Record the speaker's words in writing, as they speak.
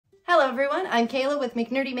Hello everyone, I'm Kayla with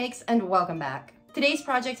McNerdy Makes and welcome back. Today's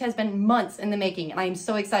project has been months in the making and I am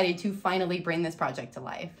so excited to finally bring this project to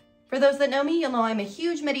life. For those that know me, you'll know I'm a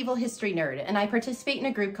huge medieval history nerd and I participate in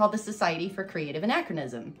a group called the Society for Creative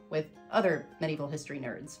Anachronism with other medieval history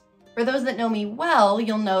nerds. For those that know me well,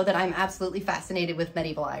 you'll know that I'm absolutely fascinated with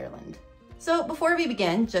medieval Ireland. So before we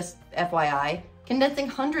begin, just FYI, condensing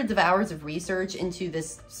hundreds of hours of research into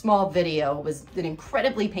this small video was an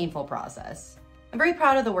incredibly painful process. I'm very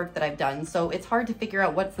proud of the work that I've done, so it's hard to figure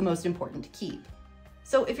out what's the most important to keep.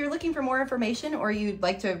 So if you're looking for more information or you'd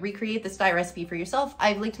like to recreate this dye recipe for yourself,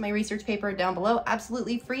 I've linked my research paper down below,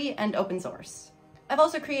 absolutely free and open source. I've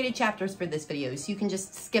also created chapters for this video, so you can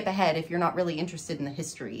just skip ahead if you're not really interested in the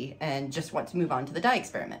history and just want to move on to the dye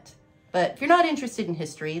experiment. But if you're not interested in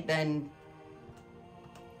history, then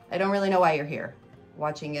I don't really know why you're here,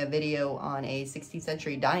 watching a video on a 16th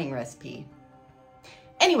century dyeing recipe.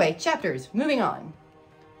 Anyway, chapters, moving on.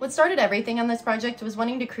 What started everything on this project was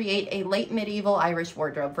wanting to create a late medieval Irish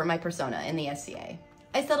wardrobe for my persona in the SCA.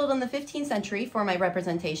 I settled on the 15th century for my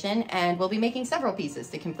representation and will be making several pieces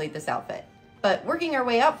to complete this outfit. But working our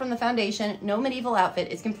way up from the foundation, no medieval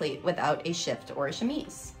outfit is complete without a shift or a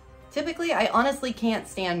chemise. Typically, I honestly can't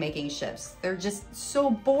stand making shifts. They're just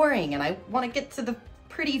so boring and I want to get to the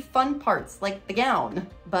pretty fun parts like the gown.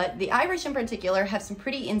 But the Irish in particular have some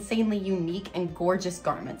pretty insanely unique and gorgeous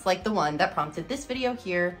garments like the one that prompted this video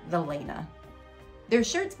here, the leine. Their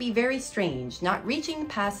shirts be very strange, not reaching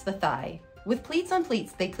past the thigh. With pleats on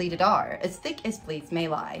pleats they pleated are, as thick as pleats may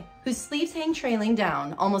lie, whose sleeves hang trailing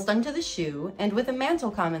down almost unto the shoe, and with a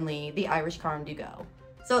mantle commonly the Irish carn do go.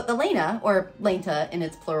 So the leine, or leinte in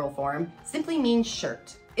its plural form, simply means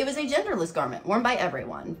shirt. It was a genderless garment worn by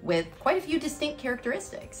everyone, with quite a few distinct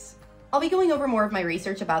characteristics. I'll be going over more of my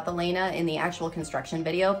research about the leine in the actual construction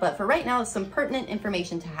video, but for right now, some pertinent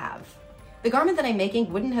information to have. The garment that I'm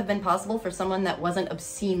making wouldn't have been possible for someone that wasn't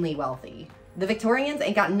obscenely wealthy. The Victorians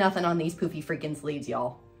ain't got nothing on these poofy freaking sleeves,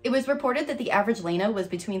 y'all. It was reported that the average leine was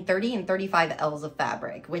between 30 and 35 ells of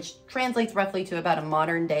fabric, which translates roughly to about a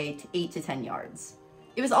modern day 8 to 10 yards.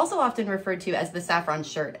 It was also often referred to as the saffron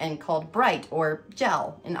shirt and called bright or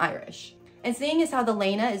gel in Irish. And seeing as how the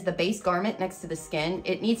leine is the base garment next to the skin,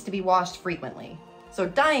 it needs to be washed frequently. So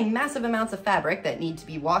dyeing massive amounts of fabric that need to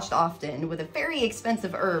be washed often with a very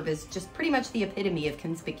expensive herb is just pretty much the epitome of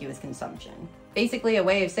conspicuous consumption. Basically a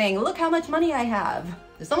way of saying, look how much money I have.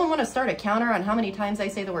 Does someone want to start a counter on how many times I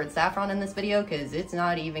say the word saffron in this video? Because it's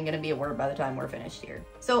not even going to be a word by the time we're finished here.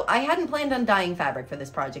 So I hadn't planned on dyeing fabric for this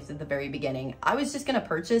project at the very beginning. I was just going to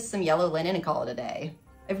purchase some yellow linen and call it a day.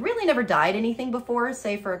 I've really never dyed anything before,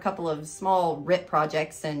 save for a couple of small RIP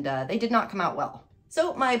projects, and they did not come out well.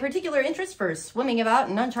 So my particular interest for swimming about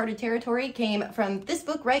in uncharted territory came from this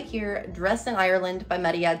book right here, Dressed in Ireland by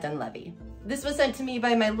Maria Dunleavy. This was sent to me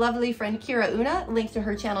by my lovely friend Kira Una, linked to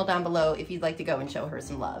her channel down below if you'd like to go and show her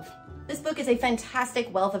some love. This book is a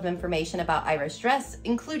fantastic wealth of information about Irish dress,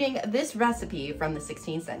 including this recipe from the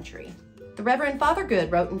 16th century. The Reverend Father Good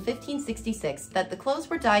wrote in 1566 that the clothes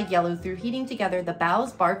were dyed yellow through heating together the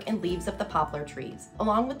boughs, bark, and leaves of the poplar trees,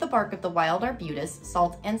 along with the bark of the wild arbutus,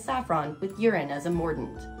 salt, and saffron, with urine as a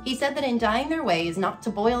mordant. He said that in dyeing their way is not to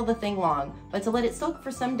boil the thing long, but to let it soak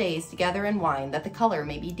for some days together in wine, that the color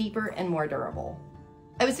may be deeper and more durable.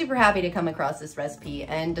 I was super happy to come across this recipe,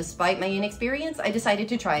 and despite my inexperience, I decided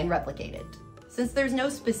to try and replicate it. Since there's no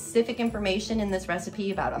specific information in this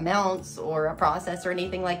recipe about amounts or a process or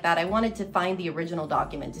anything like that, I wanted to find the original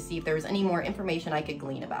document to see if there was any more information I could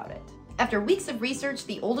glean about it. After weeks of research,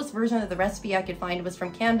 the oldest version of the recipe I could find was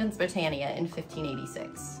from Camden's Britannia in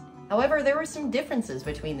 1586. However, there were some differences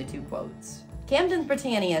between the two quotes. Camden's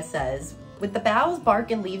Britannia says, "With the boughs,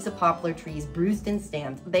 bark, and leaves of poplar trees bruised and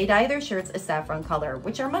stamped, they dye their shirts a saffron color,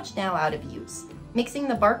 which are much now out of use, mixing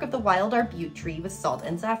the bark of the wild arbute tree with salt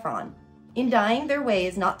and saffron. In dyeing, their way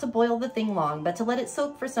is not to boil the thing long, but to let it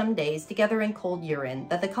soak for some days together in cold urine,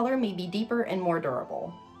 that the color may be deeper and more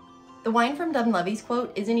durable." The wine from Dunleavy's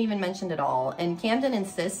quote isn't even mentioned at all, and Camden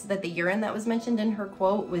insists that the urine that was mentioned in her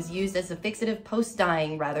quote was used as a fixative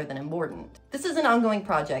post-dyeing rather than a mordant. This is an ongoing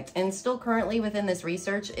project, and still currently within this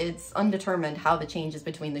research, it's undetermined how the changes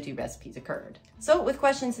between the two recipes occurred. So with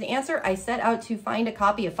questions to answer, I set out to find a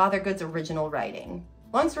copy of Father Good's original writing.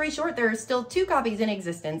 Long story short, there are still 2 copies in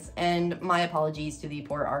existence, and my apologies to the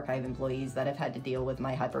poor archive employees that have had to deal with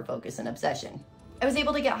my hyperfocus and obsession. I was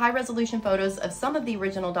able to get high-resolution photos of some of the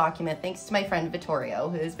original document thanks to my friend Vittorio,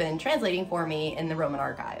 who has been translating for me in the Roman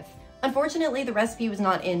archive. Unfortunately, the recipe was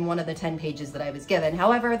not in one of the 10 pages that I was given.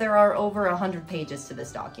 However, there are over 100 pages to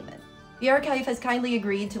this document. The archive has kindly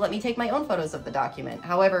agreed to let me take my own photos of the document.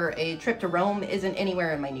 However, a trip to Rome isn't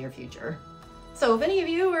anywhere in my near future. So if any of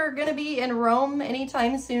you are gonna be in Rome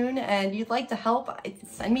anytime soon and you'd like to help,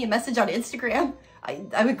 send me a message on Instagram.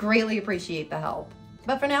 I would greatly appreciate the help.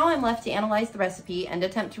 But for now, I'm left to analyze the recipe and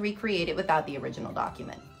attempt to recreate it without the original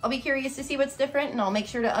document. I'll be curious to see what's different, and I'll make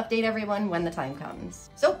sure to update everyone when the time comes.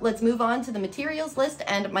 So let's move on to the materials list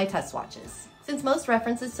and my test swatches. Since most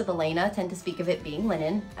references to the leine tend to speak of it being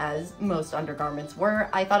linen, as most undergarments were,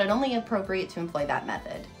 I thought it only appropriate to employ that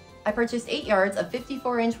method. I purchased 8 yards of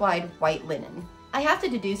 54-inch wide white linen. I have to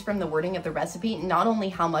deduce from the wording of the recipe not only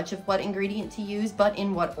how much of what ingredient to use, but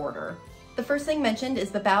in what order. The first thing mentioned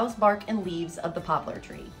is the boughs, bark, and leaves of the poplar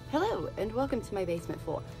tree. Hello, and welcome to my basement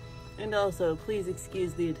floor. And also, please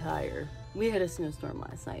excuse the attire. We had a snowstorm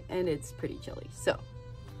last night, and it's pretty chilly, so.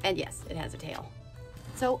 And yes, it has a tail.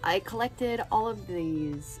 So I collected all of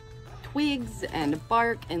these twigs and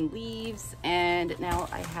bark and leaves, and now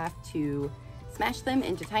I have to smash them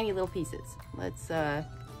into tiny little pieces. Let's,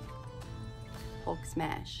 Hulk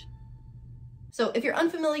smash. So if you're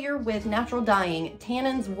unfamiliar with natural dyeing,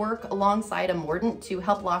 tannins work alongside a mordant to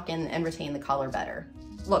help lock in and retain the color better.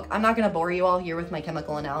 Look, I'm not gonna bore you all here with my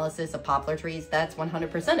chemical analysis of poplar trees. That's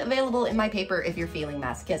 100% available in my paper if you're feeling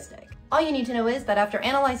masochistic. All you need to know is that after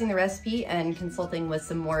analyzing the recipe and consulting with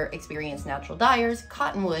some more experienced natural dyers,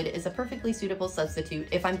 cottonwood is a perfectly suitable substitute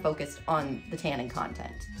if I'm focused on the tannin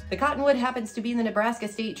content. The cottonwood happens to be the Nebraska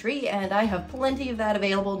state tree, and I have plenty of that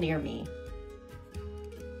available near me.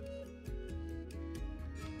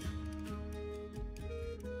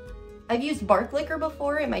 I've used bark liquor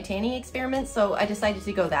before in my tanning experiments, so I decided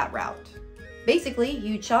to go that route. Basically,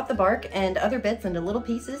 you chop the bark and other bits into little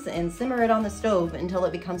pieces and simmer it on the stove until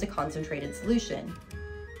it becomes a concentrated solution.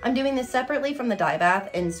 I'm doing this separately from the dye bath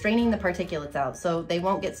and straining the particulates out so they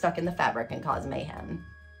won't get stuck in the fabric and cause mayhem.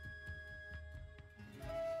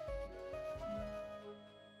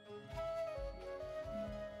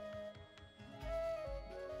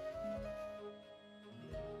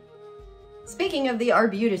 Speaking of the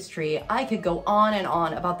arbutus tree, I could go on and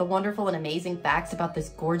on about the wonderful and amazing facts about this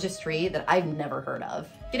gorgeous tree that I've never heard of.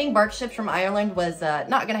 Getting bark shipped from Ireland was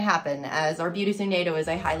not gonna happen, as Arbutus unnato is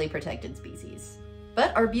a highly protected species.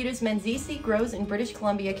 But Arbutus menziesii grows in British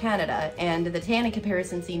Columbia, Canada, and the tannin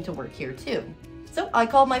comparison seemed to work here too. So I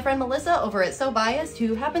called my friend Melissa over at So Biased,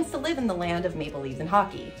 who happens to live in the land of maple leaves and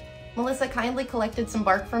hockey. Melissa kindly collected some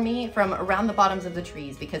bark for me from around the bottoms of the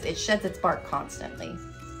trees because it sheds its bark constantly.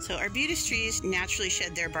 So arbutus trees naturally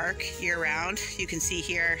shed their bark year-round. You can see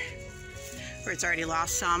here where it's already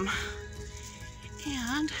lost some.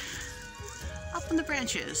 And up on the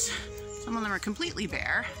branches, some of them are completely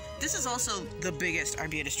bare. This is also the biggest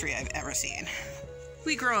arbutus tree I've ever seen.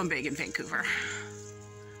 We grow them big in Vancouver.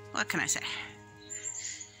 What can I say?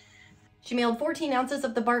 She mailed 14 ounces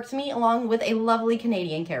of the bark to me along with a lovely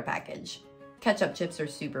Canadian care package. Ketchup chips are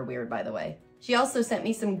super weird, by the way. She also sent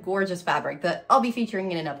me some gorgeous fabric that I'll be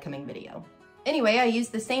featuring in an upcoming video. Anyway, I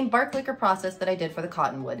used the same bark liquor process that I did for the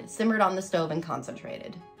cottonwood, simmered on the stove and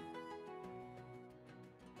concentrated.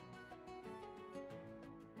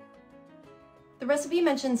 The recipe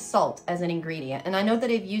mentions salt as an ingredient, and I know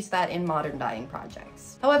that I've used that in modern dyeing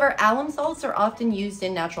projects. However, alum salts are often used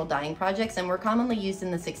in natural dyeing projects and were commonly used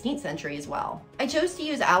in the 16th century as well. I chose to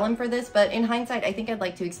use alum for this, but in hindsight, I think I'd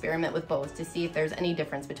like to experiment with both to see if there's any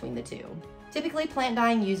difference between the two. Typically, plant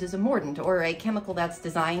dyeing uses a mordant, or a chemical that's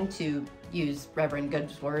designed, to use Reverend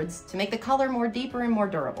Good's words, to make the color more deeper and more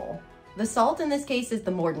durable. The salt in this case is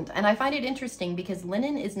the mordant, and I find it interesting because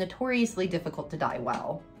linen is notoriously difficult to dye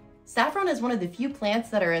well. Saffron is one of the few plants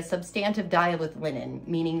that are a substantive dye with linen,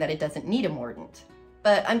 meaning that it doesn't need a mordant.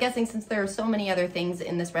 But I'm guessing since there are so many other things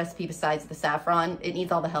in this recipe besides the saffron, it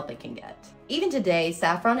needs all the help it can get. Even today,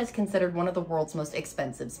 saffron is considered one of the world's most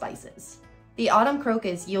expensive spices. The autumn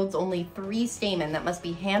crocus yields only 3 stamens that must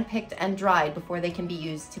be hand-picked and dried before they can be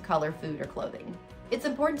used to color food or clothing. It's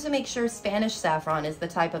important to make sure Spanish saffron is the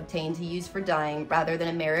type obtained to use for dyeing rather than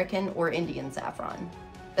American or Indian saffron.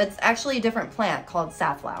 That's actually a different plant called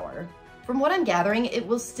safflower. From what I'm gathering, it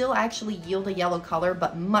will still actually yield a yellow color,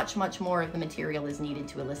 but much more of the material is needed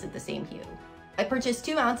to elicit the same hue. I purchased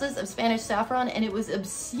 2 ounces of Spanish saffron and it was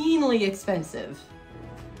obscenely expensive.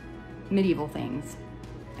 Medieval things,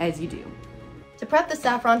 as you do. To prep the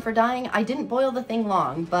saffron for dyeing, I didn't boil the thing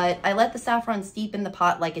long, but I let the saffron steep in the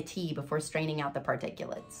pot like a tea before straining out the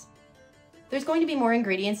particulates. There's going to be more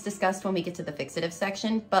ingredients discussed when we get to the fixative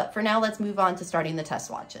section, but for now let's move on to starting the test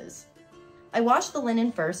swatches. I washed the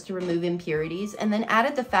linen first to remove impurities and then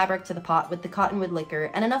added the fabric to the pot with the cottonwood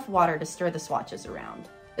liquor and enough water to stir the swatches around.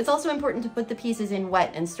 It's also important to put the pieces in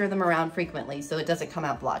wet and stir them around frequently so it doesn't come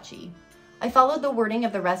out blotchy. I followed the wording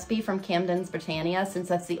of the recipe from Camden's Britannia since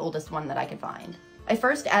that's the oldest one that I could find. I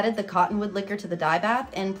first added the cottonwood liquor to the dye bath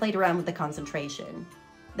and played around with the concentration.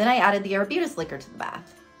 Then I added the arbutus liquor to the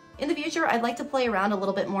bath. In the future, I'd like to play around a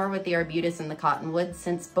little bit more with the arbutus and the cottonwood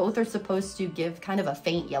since both are supposed to give kind of a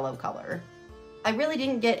faint yellow color. I really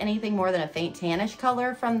didn't get anything more than a faint tannish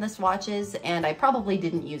color from the swatches, and I probably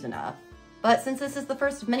didn't use enough. But since this is the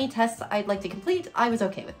first of many tests I'd like to complete, I was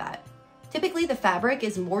okay with that. Typically, the fabric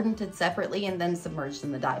is mordanted separately and then submerged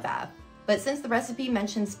in the dye bath. But since the recipe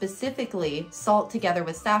mentioned specifically salt together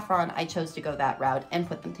with saffron, I chose to go that route and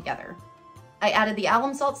put them together. I added the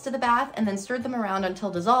alum salts to the bath and then stirred them around until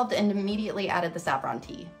dissolved and immediately added the saffron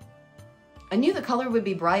tea. I knew the color would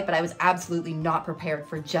be bright, but I was absolutely not prepared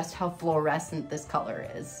for just how fluorescent this color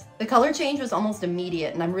is. The color change was almost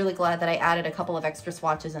immediate, and I'm really glad that I added a couple of extra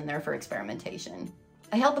swatches in there for experimentation.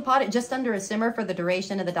 I held the pot at just under a simmer for the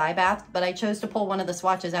duration of the dye bath, but I chose to pull one of the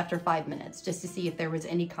swatches after 5 minutes just to see if there was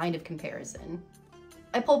any kind of comparison.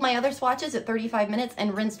 I pulled my other swatches at 35 minutes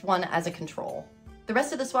and rinsed one as a control. The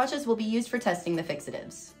rest of the swatches will be used for testing the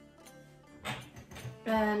fixatives.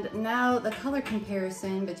 And now the color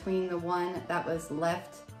comparison between the one that was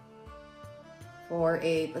left for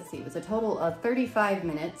it was a total of 35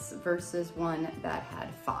 minutes versus one that had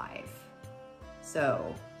 5.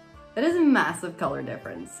 So that is a massive color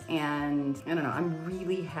difference, and I don't know, I'm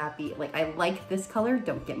really happy. Like, I like this color,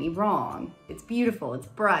 don't get me wrong. It's beautiful, it's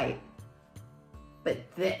bright, but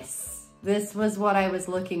this was what I was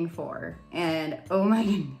looking for, and oh my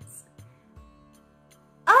goodness.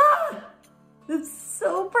 Ah! It's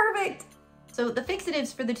so perfect. So the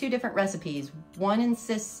fixatives for the two different recipes, one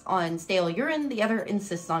insists on stale urine, the other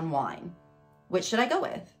insists on wine. Which should I go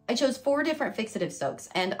with? I chose 4 different fixative soaks,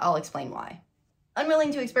 and I'll explain why.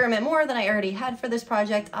 Unwilling to experiment more than I already had for this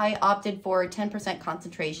project, I opted for 10%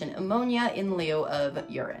 concentration ammonia in lieu of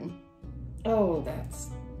urine. Oh,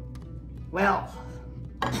 well.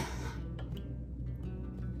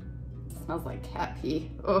 Smells like cat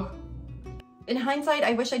pee. Oh. In hindsight,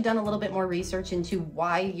 I wish I'd done a little bit more research into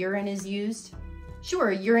why urine is used.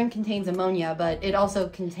 Sure, urine contains ammonia, but it also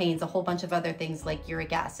contains a whole bunch of other things like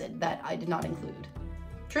uric acid that I did not include.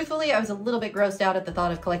 Truthfully, I was a little bit grossed out at the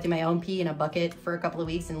thought of collecting my own pee in a bucket for a couple of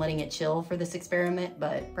weeks and letting it chill for this experiment,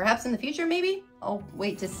 but perhaps in the future, maybe? I'll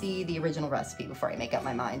wait to see the original recipe before I make up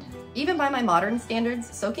my mind. Even by my modern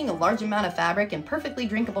standards, soaking a large amount of fabric in perfectly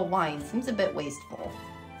drinkable wine seems a bit wasteful.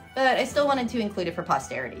 But I still wanted to include it for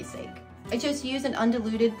posterity's sake. I chose to use an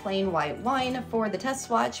undiluted plain white wine for the test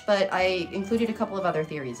swatch, but I included a couple of other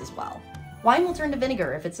theories as well. Wine will turn to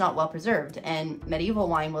vinegar if it's not well preserved, and medieval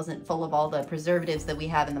wine wasn't full of all the preservatives that we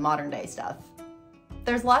have in the modern day stuff.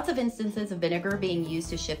 There's lots of instances of vinegar being used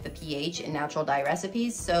to shift the pH in natural dye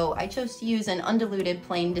recipes, so I chose to use an undiluted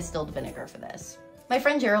plain distilled vinegar for this. My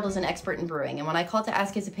friend Gerald is an expert in brewing, and when I called to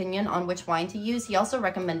ask his opinion on which wine to use, he also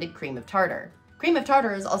recommended cream of tartar. Cream of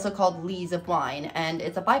tartar is also called lees of wine, and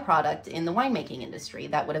it's a byproduct in the winemaking industry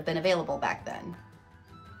that would have been available back then.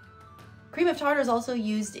 Cream of tartar is also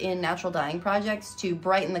used in natural dyeing projects to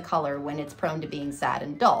brighten the color when it's prone to being sad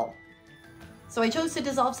and dull. So I chose to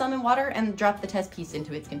dissolve some in water and drop the test piece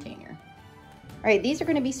into its container. All right, these are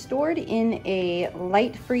going to be stored in a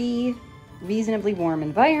light-free, reasonably warm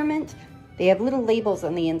environment. They have little labels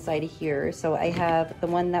on the inside here. So I have the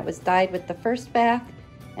one that was dyed with the first bath,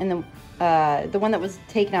 and the one that was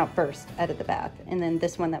taken out first out of the bath, and then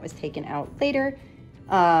this one that was taken out later.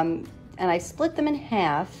 And I split them in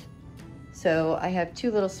half. So I have 2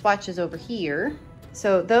 little swatches over here.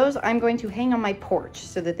 So those I'm going to hang on my porch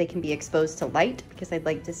so that they can be exposed to light, because I'd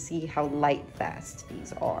like to see how light fast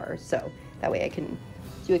these are. So that way I can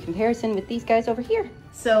do a comparison with these guys over here.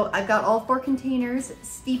 So I've got all 4 containers,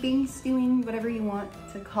 steeping, stewing, whatever you want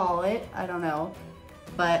to call it, I don't know.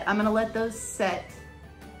 But I'm gonna let those set.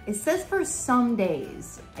 It says for some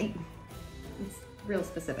days. It's real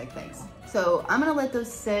specific things. So I'm gonna let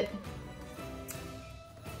those sit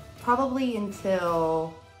probably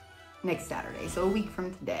until next Saturday, so a week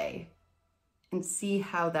from today, and see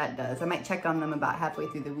how that does. I might check on them about halfway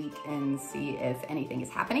through the week and see if anything is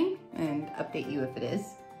happening and update you if it is.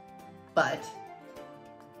 But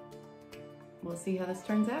we'll see how this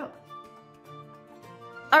turns out.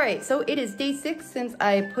 All right, so it is day 6 since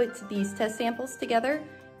I put these test samples together.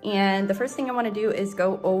 And the first thing I want to do is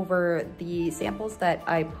go over the samples that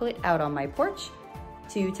I put out on my porch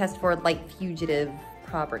to test for light fugitive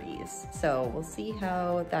properties. So we'll see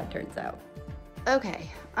how that turns out. Okay,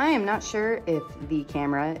 I am not sure if the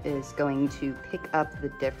camera is going to pick up the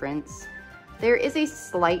difference. There is a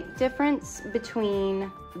slight difference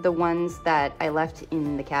between the ones that I left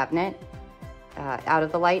in the cabinet out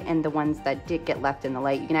of the light and the ones that did get left in the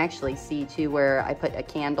light. You can actually see too where I put a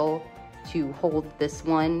candle to hold this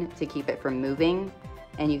one to keep it from moving.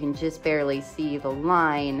 And you can just barely see the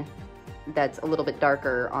line that's a little bit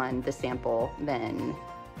darker on the sample than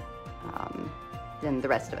the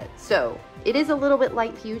rest of it. So it is a little bit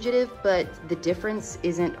light fugitive, but the difference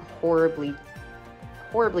isn't horribly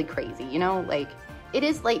crazy, you know? Like, it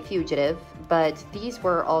is light fugitive, but these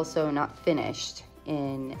were also not finished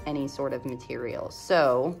in any sort of material.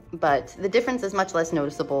 So, but the difference is much less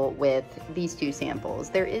noticeable with these two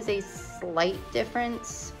samples. There is a slight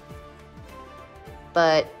difference,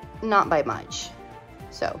 but not by much.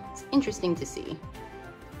 So it's interesting to see.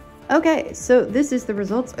 Okay, so this is the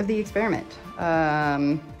results of the experiment.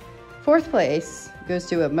 Fourth place goes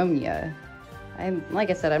to ammonia. Like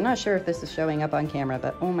I said, I'm not sure if this is showing up on camera,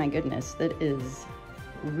 but oh my goodness, that is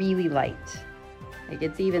really light. Like,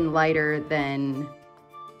 it's even lighter than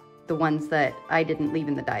the ones that I didn't leave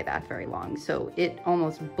in the dye bath very long. So it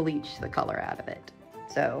almost bleached the color out of it.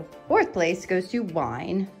 So fourth place goes to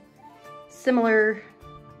wine. Similar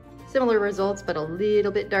results, but a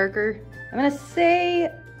little bit darker. I'm gonna say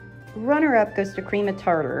runner-up goes to cream of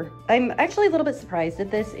tartar. I'm actually a little bit surprised at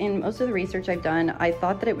this. In most of the research I've done, I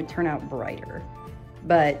thought that it would turn out brighter.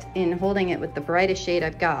 But in holding it with the brightest shade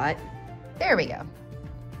I've got, there we go.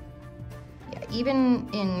 Yeah, even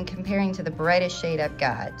in comparing to the brightest shade I've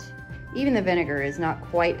got, even the vinegar is not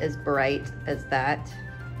quite as bright as that.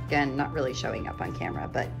 Again, not really showing up on camera,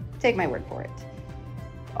 but take my word for it.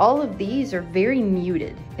 All of these are very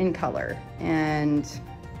muted in color, and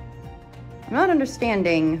I'm not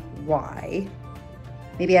understanding why.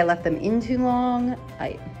 Maybe I left them in too long.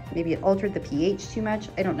 Maybe it altered the pH too much.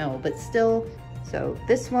 I don't know, but still. So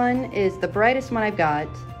this one is the brightest one I've got.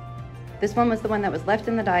 This one was the one that was left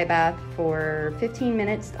in the dye bath for 15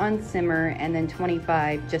 minutes on simmer and then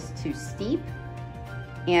 25 just to steep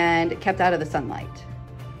and kept out of the sunlight.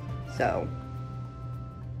 So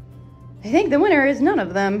I think the winner is none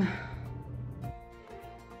of them.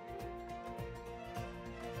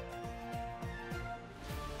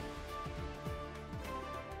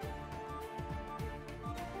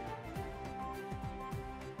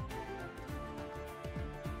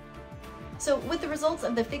 So with the results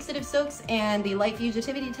of the fixative soaks and the light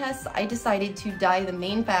fugitivity tests, I decided to dye the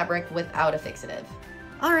main fabric without a fixative.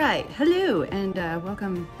 All right, hello, and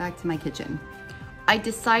welcome back to my kitchen. I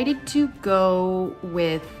decided to go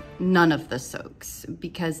with none of the soaks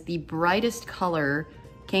because the brightest color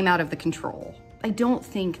came out of the control. I don't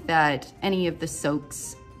think that any of the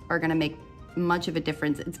soaks are gonna make much of a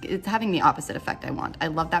difference. It's having the opposite effect I want. I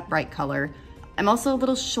love that bright color. I'm also a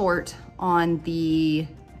little short on the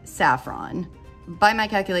saffron. By my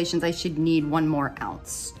calculations, I should need 1 more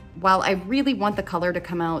ounce. While I really want the color to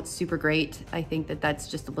come out super great, I think that that's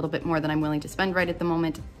just a little bit more than I'm willing to spend right at the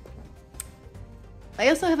moment. I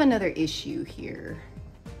also have another issue here.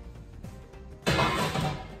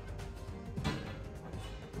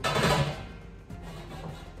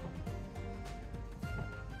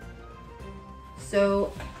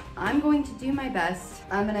 So I'm going to do my best.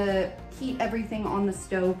 I'm gonna heat everything on the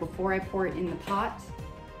stove before I pour it in the pot.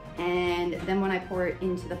 And then when I pour it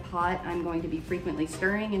into the pot, I'm going to be frequently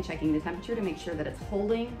stirring and checking the temperature to make sure that it's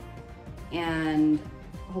holding. And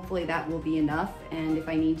hopefully that will be enough. And if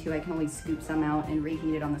I need to, I can always scoop some out and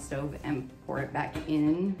reheat it on the stove and pour it back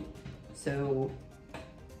in. So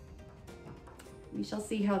we shall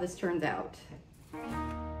see how this turns out.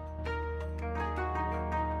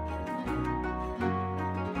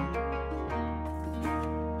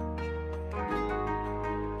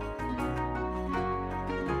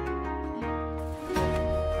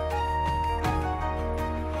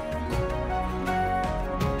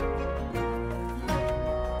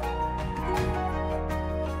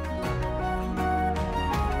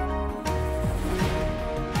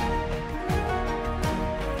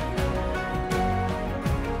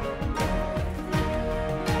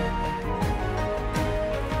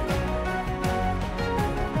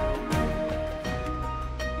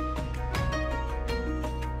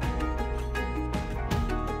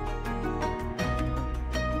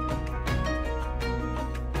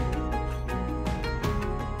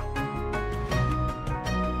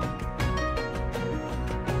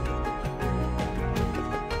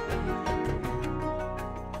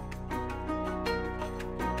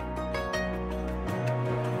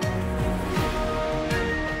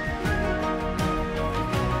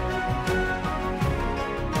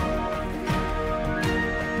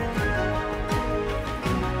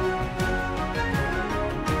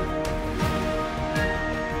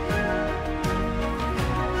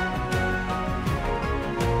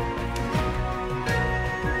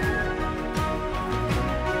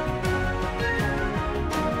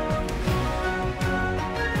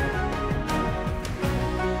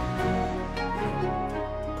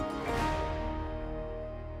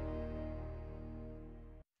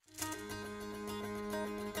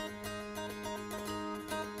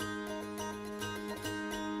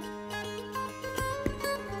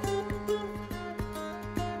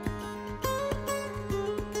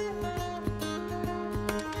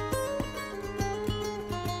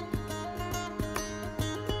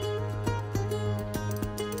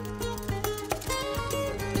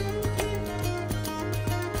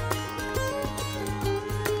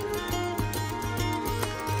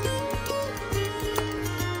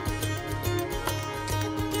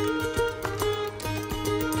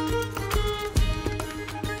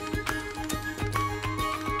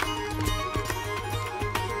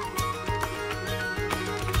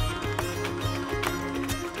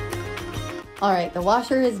 All right, the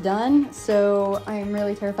washer is done, so I'm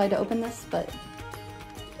really terrified to open this, but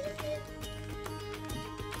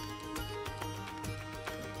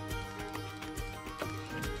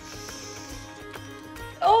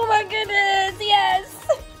oh my goodness, yes!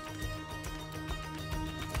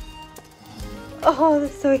 Oh,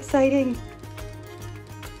 that's so exciting.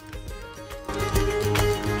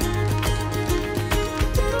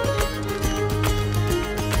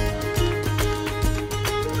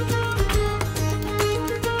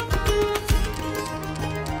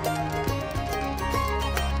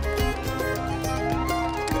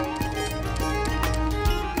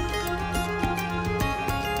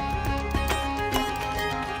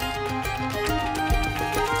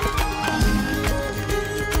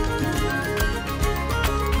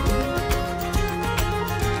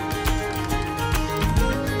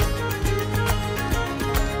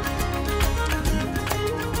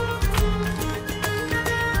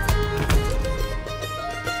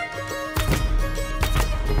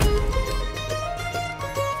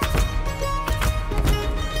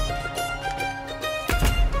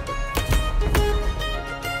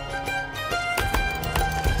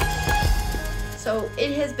 So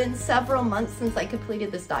it has been several months since I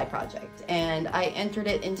completed this dye project, and I entered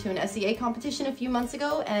it into an SEA competition a few months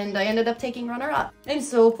ago, and I ended up taking runner-up. I'm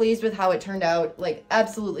so pleased with how it turned out, like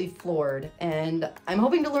absolutely floored, and I'm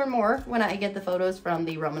hoping to learn more when I get the photos from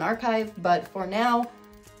the Roman archive, but for now,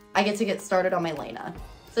 I get started on my leine.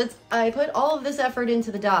 Since I put all of this effort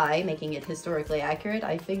into the dye, making it historically accurate,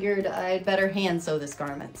 I figured I'd better hand sew this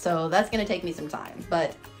garment, so that's gonna take me some time,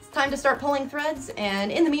 but time to start pulling threads,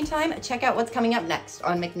 and in the meantime, check out what's coming up next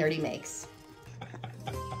on McNerdy Makes.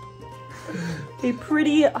 A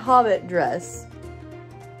pretty hobbit dress.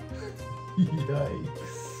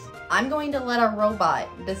 Yikes. I'm going to let a robot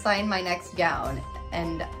design my next gown,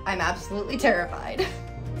 and I'm absolutely terrified.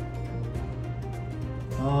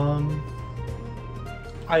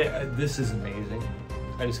 This is amazing.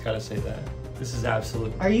 I just gotta say that. This is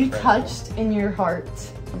absolutely Are you incredible. touched in your heart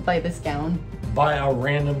by this gown? By a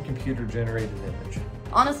random computer-generated image.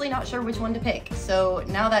 Honestly, not sure which one to pick, so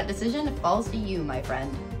now that decision falls to you, my friend.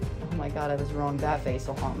 Oh my god, I was wrong. That face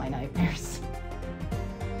will haunt my nightmares.